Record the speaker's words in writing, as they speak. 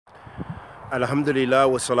Alhamdulillah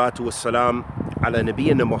wa salatu wa salam ala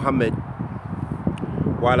nabiyyina Muhammad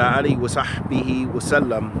wa ala alihi wa sahbihi wa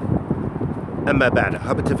sallam. Amma ba'da.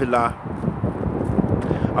 Habata fillah.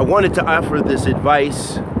 I wanted to offer this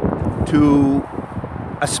advice to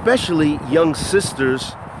especially young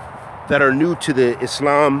sisters that are new to the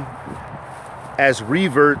Islam as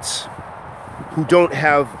reverts who don't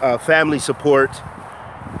have family support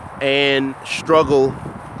and struggle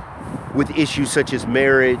with issues such as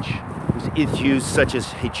marriage, with issues such as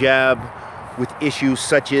hijab, with issues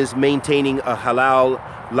such as maintaining a halal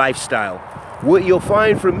lifestyle. What you'll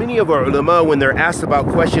find from many of our ulama when they're asked about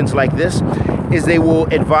questions like this is they will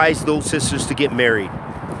advise those sisters to get married.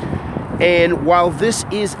 And while this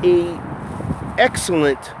is a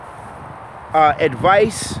excellent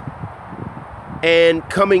advice and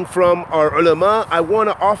coming from our ulama, I want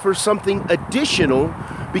to offer something additional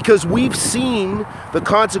because we've seen the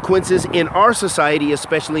consequences in our society,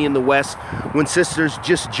 especially in the West, when sisters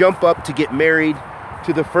just jump up to get married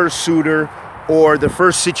to the first suitor or the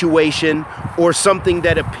first situation or something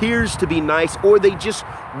that appears to be nice, or they just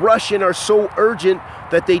rush and are so urgent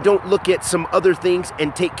that they don't look at some other things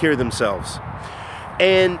and take care of themselves.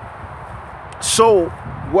 And so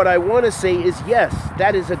what I want to say is, yes,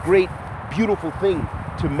 that is a great, beautiful thing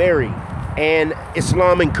to marry. And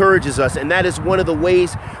Islam encourages us, and that is one of the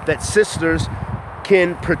ways that sisters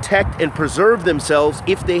can protect and preserve themselves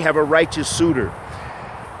if they have a righteous suitor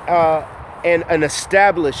and an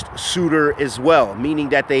established suitor as well, meaning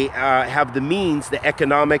that they have the means, the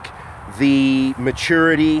economic, the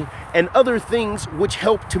maturity, and other things which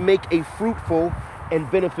help to make a fruitful and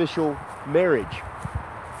beneficial marriage.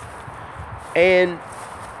 And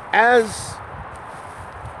as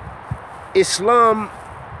Islam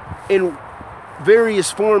in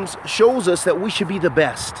various forms shows us that we should be the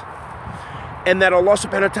best, and that Allah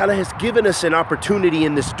subhanahu wa ta'ala has given us an opportunity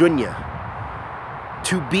in this dunya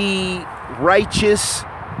to be righteous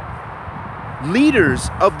leaders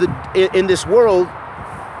of in this world,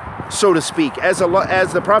 so to speak. As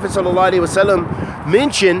the Prophet sallallahu alaihi wasallam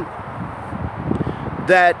mentioned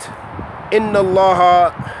that inna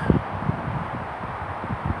Allah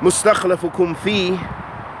mustakhlafukum fi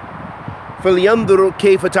فَلْيَنْظُرُوا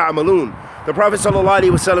كَيْفَ تَعْمَلُونَ. The Prophet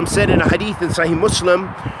ﷺ said in a hadith in Sahih Muslim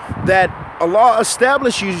that Allah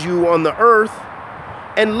establishes you on the earth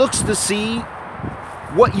and looks to see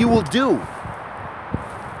what you will do.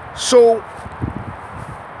 So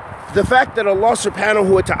the fact that Allah subhanahu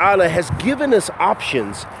wa ta'ala has given us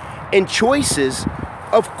options and choices,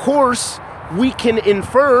 of course we can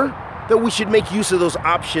infer that we should make use of those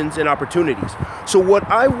options and opportunities. So what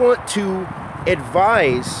I want to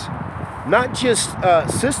advise not just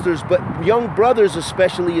sisters, but young brothers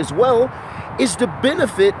especially as well, is to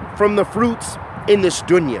benefit from the fruits in this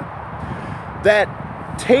dunya. That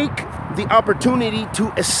take the opportunity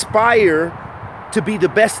to aspire to be the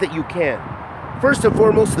best that you can. First and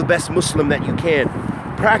foremost, the best Muslim that you can.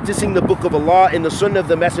 Practicing the book of Allah and the sunnah of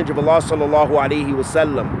the Messenger of Allah sallallahu alaihi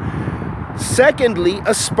wasallam. Secondly,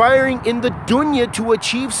 aspiring in the dunya to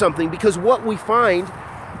achieve something, because what we find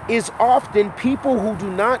is often people who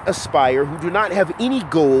do not aspire, who do not have any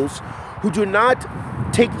goals, who do not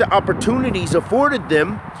take the opportunities afforded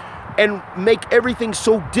them and make everything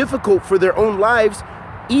so difficult for their own lives,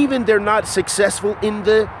 even they're not successful in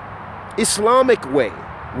the Islamic way.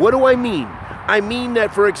 What do I mean? I mean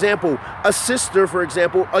that, for example, a sister,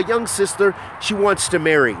 a young sister, she wants to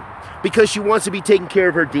marry because she wants to be taking care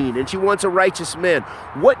of her deen and she wants a righteous man.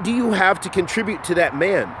 What do you have to contribute to that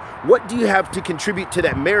man? What do you have to contribute to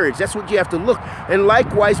that marriage? That's what you have to look. And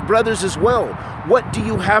likewise, brothers as well. What do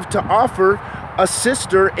you have to offer a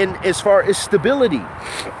sister in as far as stability?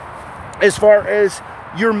 As far as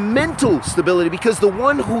your mental stability, because the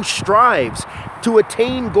one who strives to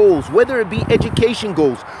attain goals, whether it be education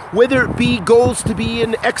goals, whether it be goals to be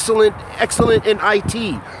an excellent in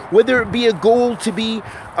IT, whether it be a goal to be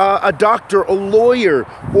a doctor, a lawyer,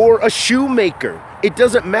 or a shoemaker, it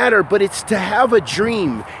doesn't matter, but it's to have a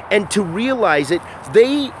dream and to realize it.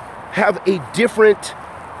 They have a different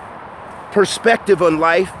perspective on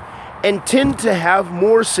life and tend to have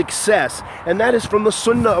more success. And that is from the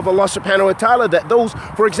sunnah of Allah subhanahu wa ta'ala, that those,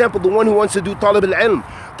 for example, the one who wants to do talib al-ilm,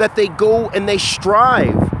 that they go and they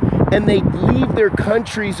strive and they leave their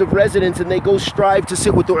countries of residence and they go strive to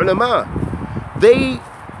sit with the ulama. They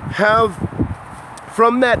have,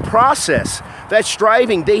 from that process, that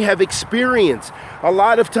striving, they have experience. A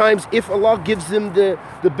lot of times, if Allah gives them the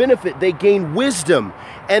benefit, they gain wisdom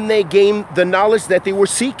and they gain the knowledge that they were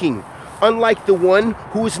seeking. Unlike the one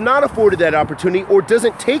who is not afforded that opportunity or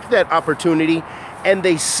doesn't take that opportunity and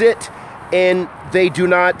they sit and they do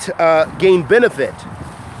not gain benefit.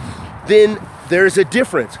 then there's a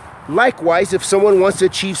difference. Likewise, if someone wants to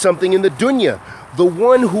achieve something in the dunya, the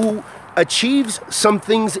one who achieves some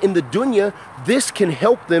things in the dunya, this can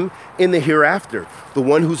help them in the hereafter. The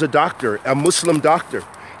one who's a doctor, a Muslim doctor,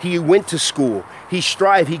 he went to school, he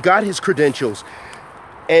strived, he got his credentials,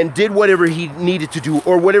 and did whatever he needed to do,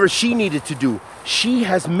 or whatever she needed to do. She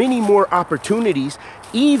has many more opportunities,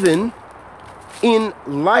 even in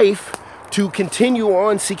life, to continue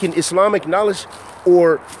on seeking Islamic knowledge,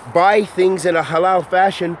 or buy things in a halal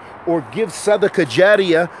fashion, or give sadaqah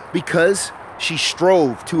jariyah, because she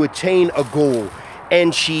strove to attain a goal,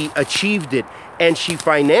 and she achieved it, and she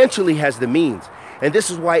financially has the means. And this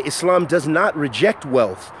is why Islam does not reject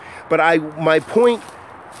wealth. But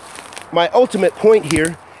my ultimate point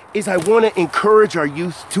here is I want to encourage our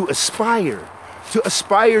youth to aspire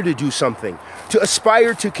to do something, to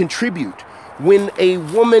aspire to contribute. When a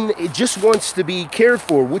woman just wants to be cared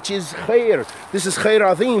for, which is khair, this is khair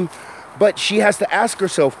azim, but she has to ask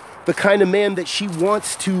herself the kind of man that she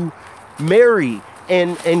wants to marry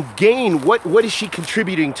and gain. What is she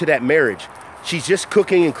contributing to that marriage? She's just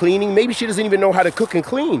cooking and cleaning. Maybe she doesn't even know how to cook and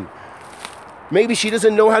clean. Maybe she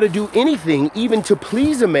doesn't know how to do anything, even to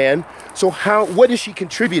please a man. So what is she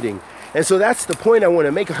contributing? And so that's the point I want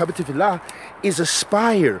to make, Habibti Fillah, is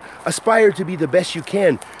aspire to be the best you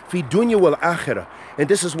can, fi dunya wal akhirah. And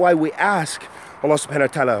this is why we ask Allah subhanahu wa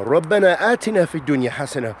ta'ala, Rabbana atina fi dunya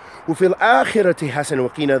hasana, wa fil akhirati hasana, wa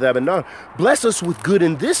qina adhaban nar. Bless us with good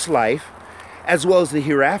in this life, as well as the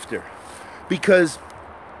hereafter. Because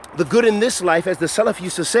the good in this life, as the Salaf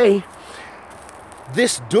used to say,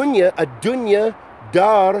 this dunya, a dunya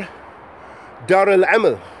dar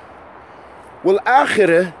al-amal, wal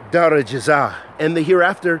akhirah dar al-jaza, and the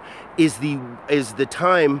hereafter is the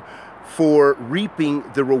time for reaping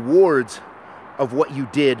the rewards of what you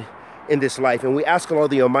did in this life. And we ask Allah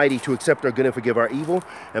the Almighty to accept our good and forgive our evil,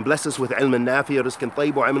 and bless us with ilman nafi'a, rizqan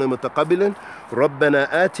tayyib, wa amalan mutaqabbalan. Rabbana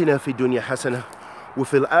atina fi dunya hasana, wa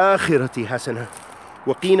fil akhirati hasana,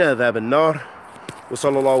 wa qina adhaban nar. Wa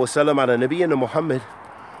sallallahu wa sallam ala nabiyyina Muhammad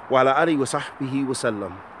wa ala alihi wa sahbihi wa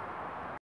sallam.